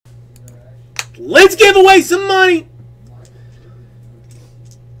Let's give away some money.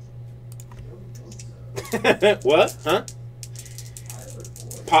 What? Huh?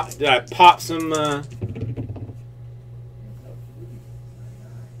 Did I pop some?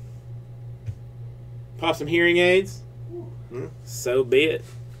 Pop some hearing aids? So be it.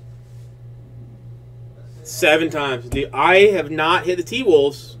 7 times. Dude, I have not hit the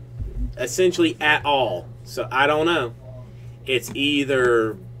T-Wolves essentially at all. So I don't know. It's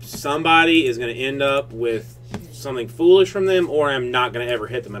either somebody is going to end up with something foolish from them, or I'm not going to ever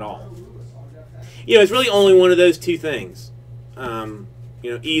hit them at all. You know, it's really only one of those two things. You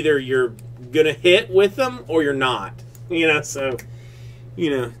know, either you're going to hit with them or you're not. You know, so,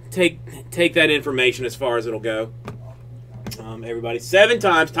 you know, take that information as far as it'll go. Everybody, 7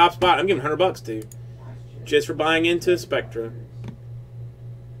 times, top spot. I'm giving $100 to, just for buying into Spectra.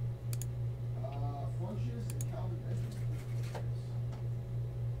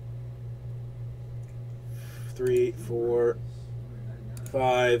 Three, 4,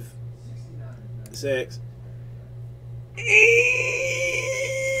 5, 6. And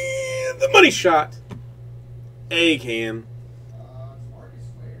the money shot. A cam.